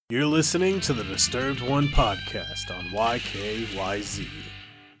You're listening to the Disturbed One podcast on YKYZ.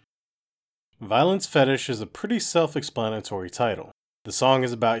 Violence Fetish is a pretty self-explanatory title. The song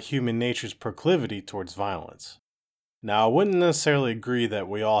is about human nature's proclivity towards violence. Now, I wouldn't necessarily agree that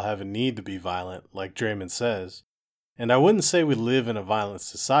we all have a need to be violent, like Draymond says, and I wouldn't say we live in a violent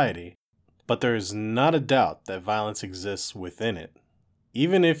society, but there is not a doubt that violence exists within it.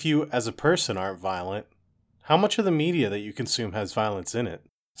 Even if you, as a person, aren't violent, how much of the media that you consume has violence in it?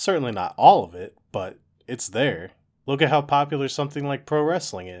 Certainly not all of it, but it's there. Look at how popular something like pro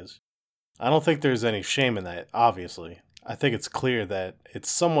wrestling is. I don't think there's any shame in that, obviously. I think it's clear that it's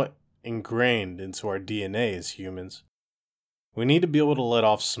somewhat ingrained into our DNA as humans. We need to be able to let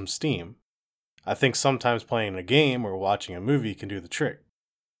off some steam. I think sometimes playing a game or watching a movie can do the trick.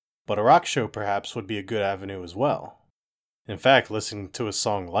 But a rock show perhaps would be a good avenue as well. In fact, listening to a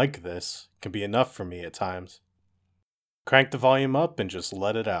song like this can be enough for me at times. Crank the volume up and just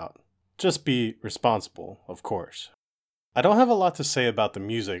let it out. Just be responsible, of course. I don't have a lot to say about the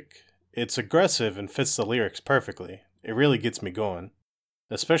music. It's aggressive and fits the lyrics perfectly. It really gets me going,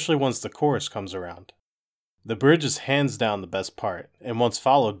 especially once the chorus comes around. The bridge is hands down the best part, and once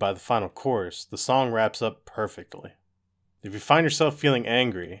followed by the final chorus, the song wraps up perfectly. If you find yourself feeling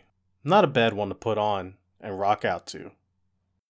angry, not a bad one to put on and rock out to.